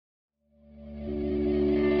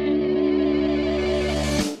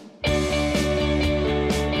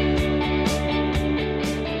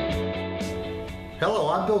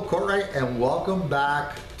Bill Courtright, and welcome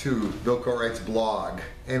back to Bill Courtright's blog.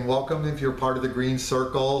 And welcome if you're part of the Green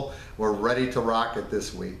Circle. We're ready to rock it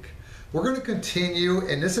this week. We're going to continue,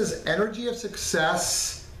 and this is Energy of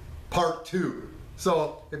Success Part 2.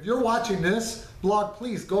 So if you're watching this blog,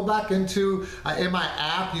 please go back into in my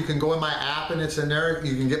app. You can go in my app and it's in there.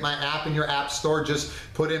 You can get my app in your app store. Just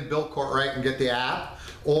put in Bill Courtright and get the app.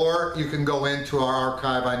 Or you can go into our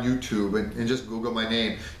archive on YouTube and just Google my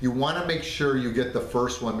name. You want to make sure you get the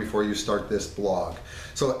first one before you start this blog.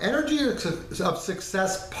 So Energy of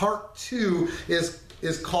Success Part 2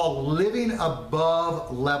 is called Living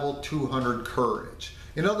Above Level 200 Courage.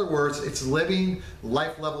 In other words, it's living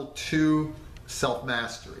life level 2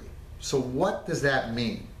 self-mastery. So what does that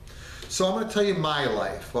mean? So I'm going to tell you my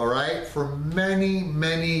life, all right? For many,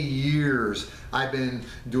 many years, I've been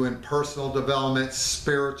doing personal development,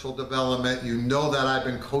 spiritual development. You know that I've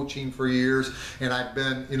been coaching for years, and I've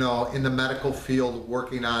been, in the medical field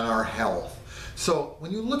working on our health. So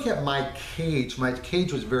when you look at my cage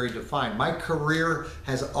was very defined. My career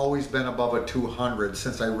has always been above a 200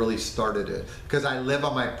 since I really started it, because I live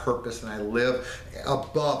on my purpose and I live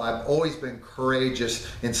above. I've always been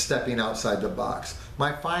courageous in stepping outside the box.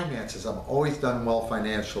 My finances, I've always done well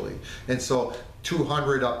financially. And so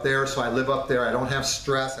 200 up there, so I live up there. I don't have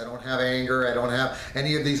stress, I don't have anger, I don't have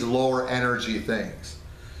any of these lower energy things.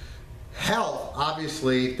 Health,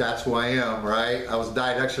 obviously, that's who I am, right? I was a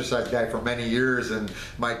diet exercise guy for many years, and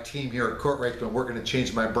my team here at Courtright's been working to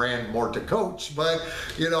change my brand more to coach. But,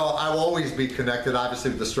 I'll always be connected,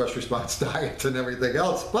 obviously, with the stress response diet and everything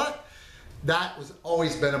else. But that was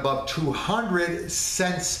always been above 200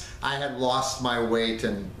 since I had lost my weight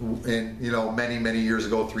and many, many years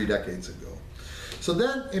ago, 3 decades ago. So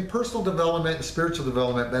then in personal development and spiritual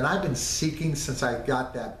development, man, I've been seeking since I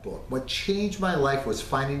got that book. What changed my life was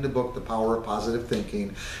finding the book, The Power of Positive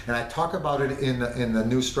Thinking. And I talk about it in the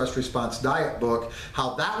new Stress Response Diet book,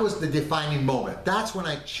 how that was the defining moment. That's when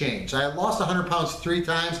I changed. I had lost 100 pounds 3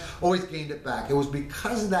 times, always gained it back. It was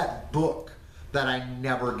because of that book that I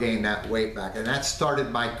never gained that weight back. And that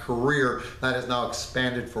started my career that has now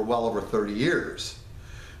expanded for well over 30 years.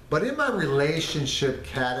 But in my relationship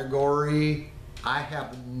category, I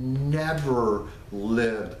have never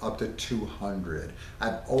lived up to 200.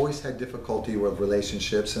 I've always had difficulty with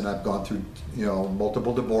relationships, and I've gone through,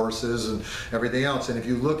 multiple divorces and everything else. And if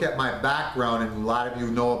you look at my background, and a lot of you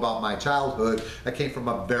know about my childhood, I came from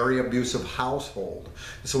a very abusive household.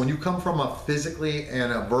 So when you come from a physically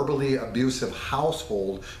and a verbally abusive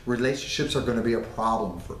household, relationships are going to be a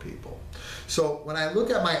problem for people. So when I look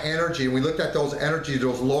at my energy, and we looked at those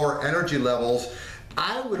lower energy levels,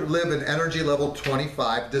 I would live in energy level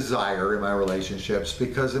 25 desire in my relationships,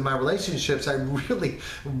 because in my relationships I really,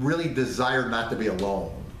 really desired not to be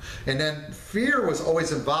alone. And then fear was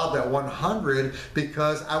always involved at 100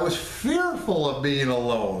 because I was fearful of being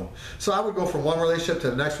alone. So I would go from one relationship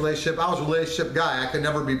to the next relationship. I was a relationship guy. I could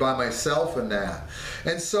never be by myself in that.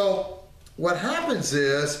 And so what happens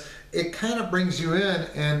is, it kind of brings you in,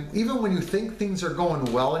 and even when you think things are going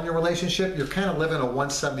well in your relationship, you're kind of living a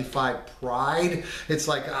 175 pride. It's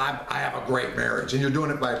like, I have a great marriage, and you're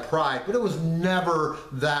doing it by pride. But it was never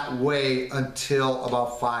that way until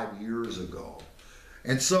about 5 years ago.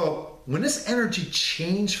 And so when this energy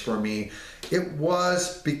changed for me, it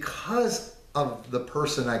was because of the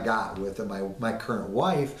person I got with, and my current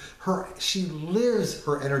wife. She lives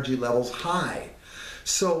her energy levels high.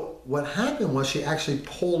 So what happened was she actually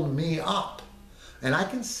pulled me up. And I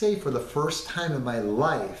can say for the first time in my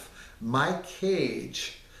life, my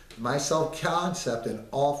cage, my self-concept in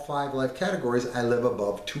all 5 life categories, I live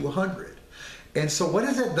above 200. And so what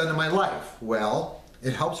has that done in my life? Well,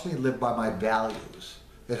 it helps me live by my values.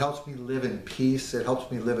 It helps me live in peace. It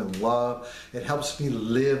helps me live in love. It helps me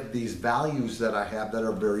live these values that I have that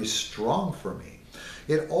are very strong for me.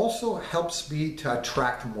 It also helps me to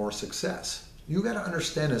attract more success. You got to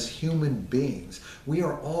understand, as human beings, we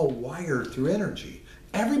are all wired through energy.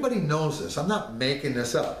 Everybody knows this. I'm not making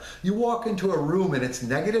this up. You walk into a room and it's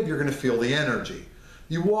negative, you're going to feel the energy.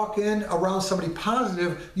 You walk in around somebody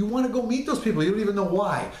positive, you want to go meet those people. You don't even know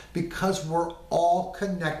why. Because we're all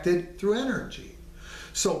connected through energy.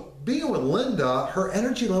 So being with Linda, her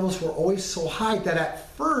energy levels were always so high that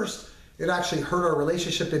at first it actually hurt our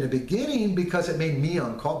relationship in the beginning because it made me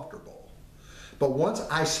uncomfortable. But once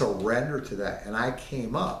I surrendered to that and I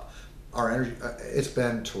came up, our energy, it's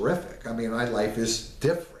been terrific. I mean, my life is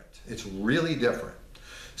different. It's really different.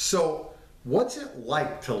 So what's it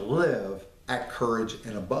like to live at courage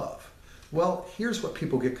and above? Well, here's what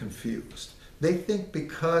people get confused. They think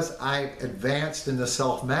because I've advanced into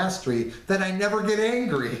self-mastery that I never get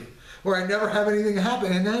angry or I never have anything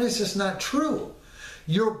happen, and that is just not true.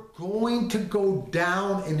 you're going to go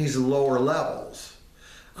down in these lower levels.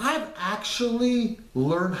 I've actually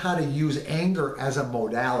learned how to use anger as a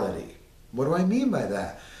modality. What do I mean by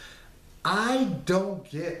that? I don't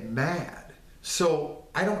get mad. So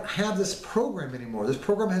I don't have this program anymore. This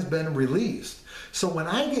program has been released. So when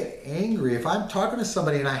I get angry, if I'm talking to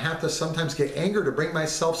somebody and I have to sometimes get angry to bring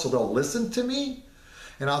myself so they'll listen to me,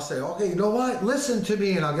 and I'll say, okay, you know what? Listen to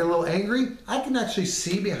me, and I'll get a little angry. I can actually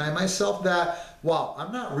see behind myself that, wow,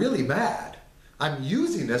 I'm not really mad. I'm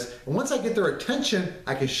using this, and once I get their attention,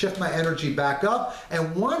 I can shift my energy back up,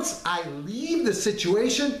 and once I leave the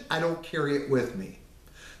situation, I don't carry it with me.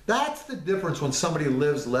 That's the difference when somebody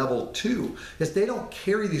lives level 2, is they don't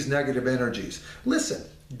carry these negative energies. Listen,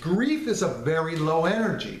 grief is a very low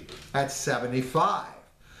energy at 75.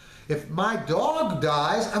 If my dog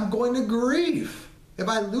dies, I'm going to grieve. If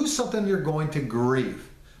I lose something, you're going to grieve.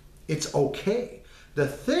 It's okay. The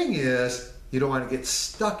thing is, you don't want to get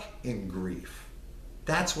stuck in grief.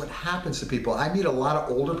 That's what happens to people. I meet a lot of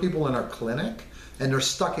older people in our clinic, and they're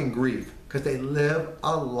stuck in grief because they live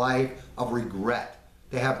a life of regret.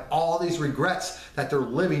 They have all these regrets that they're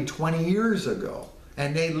living 20 years ago.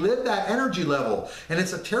 And they live that energy level. And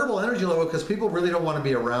it's a terrible energy level because people really don't want to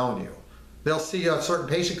be around you. They'll see a certain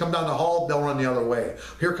patient come down the hall, they'll run the other way.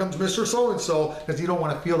 Here comes Mr. So-and-so, because you don't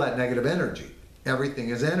want to feel that negative energy. Everything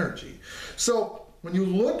is energy. So when you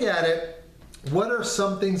look at it, what are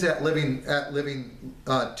some things at living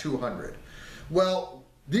 200? Well,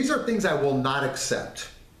 these are things I will not accept.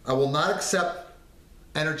 I will not accept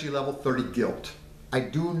energy level 30 guilt. I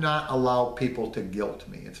do not allow people to guilt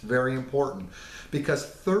me. It's very important because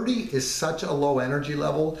 30 is such a low energy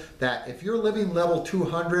level that if you're living level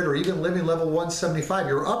 200 or even living level 175,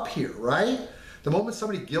 you're up here, right? The moment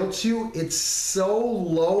somebody guilts you, it's so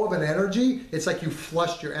low of an energy, it's like you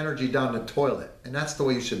flushed your energy down the toilet. And that's the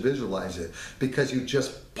way you should visualize it, because you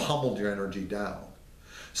just pummeled your energy down.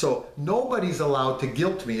 So nobody's allowed to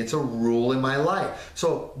guilt me. It's a rule in my life.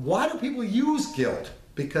 So why do people use guilt?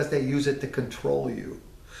 Because they use it to control you.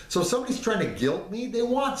 So if somebody's trying to guilt me, they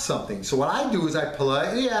want something. So what I do is I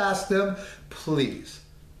politely ask them, please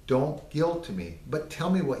don't guilt me, but tell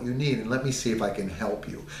me what you need and let me see if I can help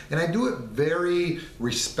you. And I do it very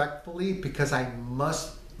respectfully because I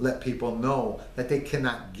must let people know that they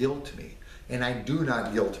cannot guilt me. And I do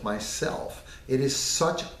not guilt myself. It is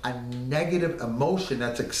such a negative emotion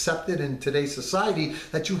that's accepted in today's society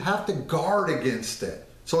that you have to guard against it.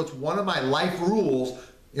 So it's one of my life rules,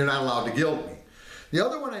 you're not allowed to guilt me. The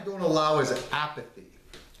other one I don't allow is apathy.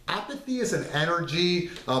 Apathy is an energy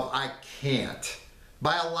of I can't.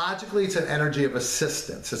 Biologically, it's an energy of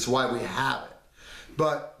assistance. It's why we have it.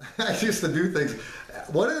 But I used to do things.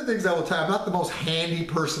 One of the things I will tell you, I'm not the most handy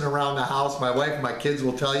person around the house. My wife and my kids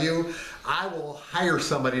will tell you, I will hire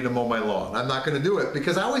somebody to mow my lawn. I'm not going to do it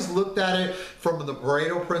because I always looked at it from the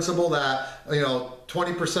Pareto principle that,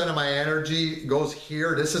 20% of my energy goes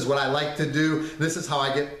here. This is what I like to do. This is how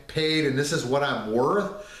I get paid, and this is what I'm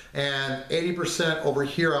worth. And 80% over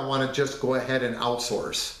here, I want to just go ahead and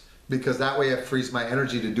outsource because that way it frees my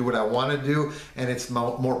energy to do what I want to do, and it's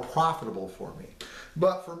more profitable for me.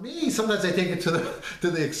 But for me, sometimes I take it to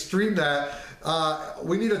the extreme that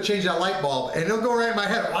we need to change that light bulb, and it'll go right in my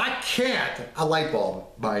head. I can't. A light bulb,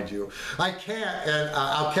 mind you. I can't, and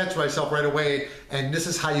I'll catch myself right away, and this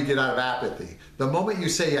is how you get out of apathy. The moment you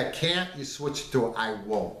say I can't, you switch to I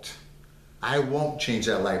won't. I won't change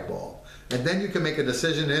that light bulb. And then you can make a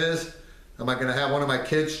decision is, am I going to have one of my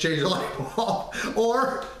kids change the light bulb?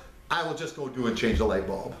 Or I will just go do and change the light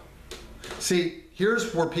bulb. See,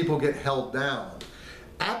 here's where people get held down.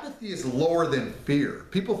 Apathy is lower than fear.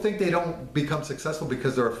 People think they don't become successful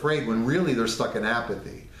because they're afraid when really they're stuck in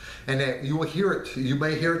apathy. And that you will hear it, you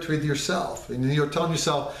may hear it with yourself. And you're telling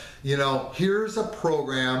yourself, here's a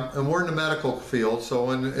program, and we're in the medical field,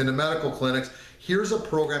 so in the medical clinics, here's a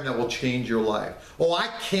program that will change your life. Oh, I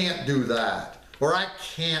can't do that, or I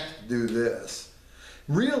can't do this.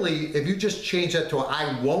 Really, if you just change that to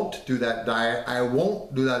I won't do that diet, I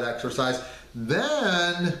won't do that exercise,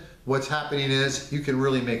 then what's happening is you can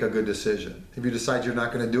really make a good decision. If you decide you're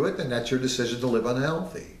not going to do it, then that's your decision to live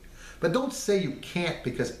unhealthy. But don't say you can't,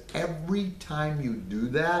 because every time you do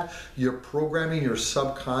that, you're programming your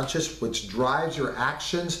subconscious, which drives your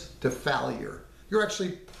actions to failure. You're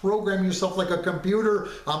actually programming yourself like a computer.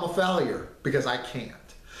 I'm a failure because I can't.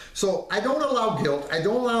 So I don't allow guilt. I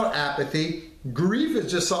don't allow apathy. Grief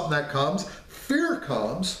is just something that comes. Fear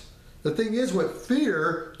comes. The thing is with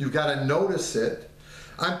fear, you've got to notice it.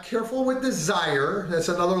 I'm careful with desire. That's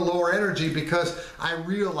another lower energy because I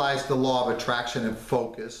realize the law of attraction and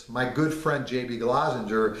focus. My good friend J.B.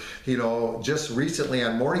 Glosinger, just recently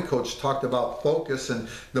on Morning Coach talked about focus, and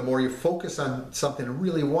the more you focus on something and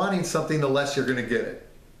really wanting something, the less you're going to get it.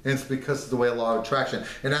 And it's because of the way of law of attraction.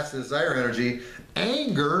 And that's the desire energy.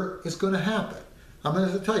 Anger is going to happen. I'm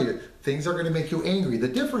going to tell you, things are going to make you angry. The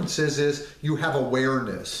difference is you have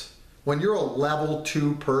awareness. When you're a level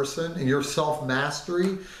 2 person and you're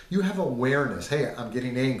self-mastery, you have awareness. Hey, I'm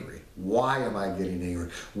getting angry. Why am I getting angry?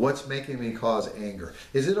 What's making me cause anger?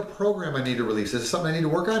 Is it a program I need to release? Is it something I need to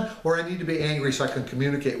work on? Or I need to be angry so I can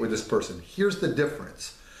communicate with this person? Here's the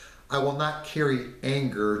difference. I will not carry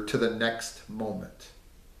anger to the next moment.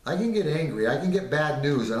 I can get angry, I can get bad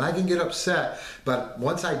news, and I can get upset, but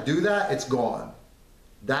once I do that, it's gone.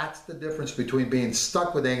 That's the difference between being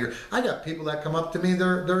stuck with anger. I got people that come up to me,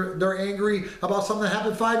 they're angry about something that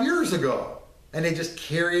happened 5 years ago, and they just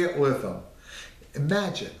carry it with them.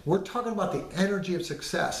 Imagine, we're talking about the energy of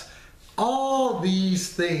success. All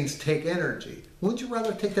these things take energy. Wouldn't you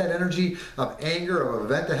rather take that energy of anger of an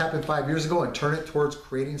event that happened 5 years ago and turn it towards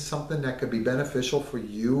creating something that could be beneficial for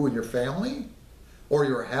you and your family? Or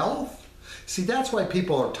your health? See, that's why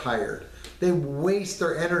people are tired. They waste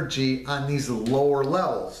their energy on these lower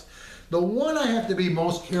levels. The one I have to be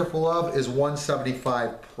most careful of is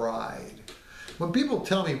 175, pride. When people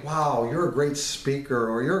tell me, wow, you're a great speaker,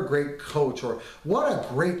 or you're a great coach, or what a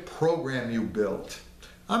great program you built,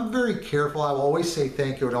 I'm very careful. I will always say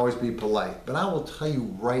thank you and always be polite. But I will tell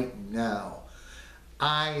you right now,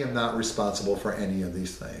 I am not responsible for any of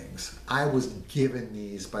these things. I was given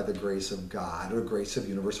these by the grace of God or grace of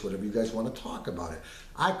universe, whatever you guys want to talk about it.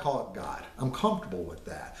 I call it God. I'm comfortable with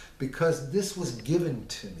that because this was given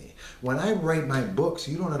to me. When I write my books,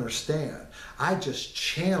 you don't understand. I just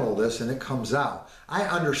channel this and it comes out. I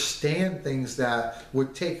understand things that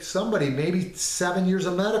would take somebody maybe 7 years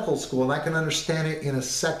of medical school, and I can understand it in a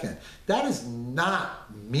second. That is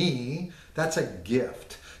not me. That's a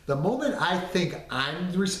gift. The moment I think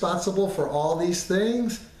I'm responsible for all these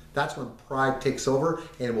things, that's when pride takes over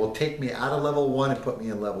and will take me out of level 1 and put me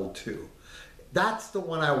in level 2. That's the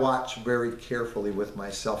one I watch very carefully with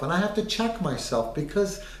myself, and I have to check myself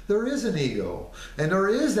because there is an ego and there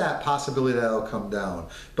is that possibility that it'll come down.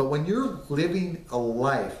 But when you're living a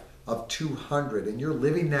life of 200 and you're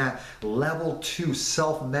living that level 2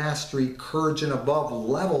 self-mastery, courage and above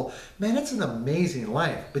level, man, it's an amazing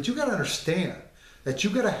life. But you got to understand that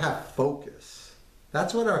you got to have focus.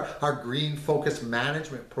 That's what our Green Focus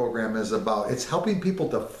Management program is about. It's helping people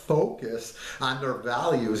to focus on their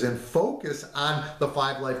values and focus on the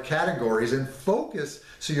 5 life categories and focus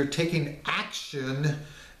so you're taking action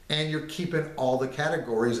and you're keeping all the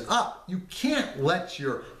categories up. You can't let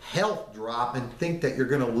your health drop and think that you're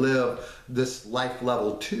going to live this life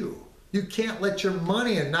level 2. You can't let your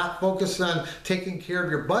money and not focus on taking care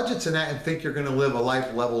of your budgets and that and think you're going to live a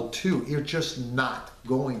life level 2. You're just not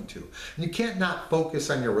going to. You can't not focus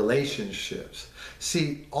on your relationships.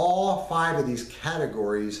 See, all 5 of these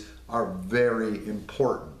categories are very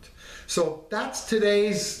important. So that's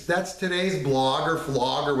today's blog or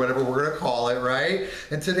vlog or whatever we're going to call it, right?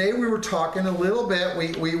 And today we were talking a little bit,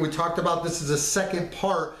 we talked about this as a second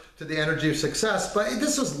part to the energy of success, but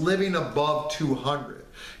this was living above 200.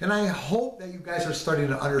 And I hope that you guys are starting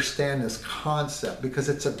to understand this concept because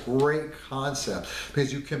it's a great concept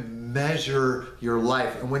because you can measure your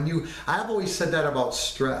life. And I've always said that about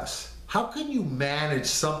stress. How can you manage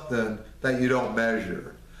something that you don't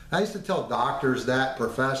measure? I used to tell doctors that,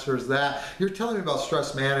 professors that. You're telling me about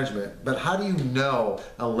stress management, but how do you know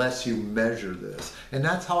unless you measure this? And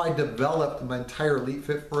that's how I developed my entire Elite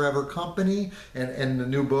Fit Forever company and the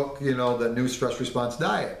new book, the new stress response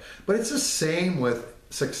diet. But it's the same with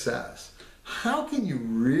success. How can you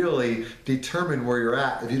really determine where you're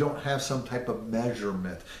at if you don't have some type of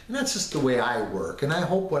measurement? And that's just the way I work. And I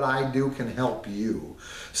hope what I do can help you.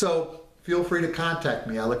 So feel free to contact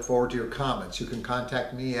me. I look forward to your comments. You can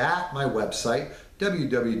contact me at my website,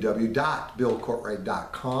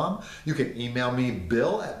 www.billcourtright.com. You can email me,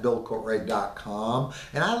 bill@billcourtright.com.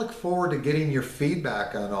 And I look forward to getting your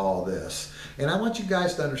feedback on all this. And I want you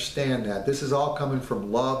guys to understand that this is all coming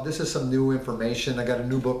from love. This is some new information. I got a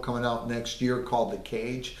new book coming out next year called The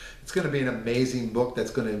Cage. It's going to be an amazing book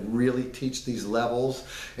that's going to really teach these levels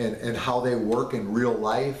and how they work in real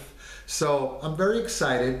life. So I'm very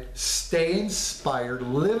excited. Stay inspired,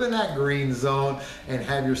 live in that green zone, and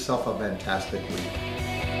have yourself a fantastic week.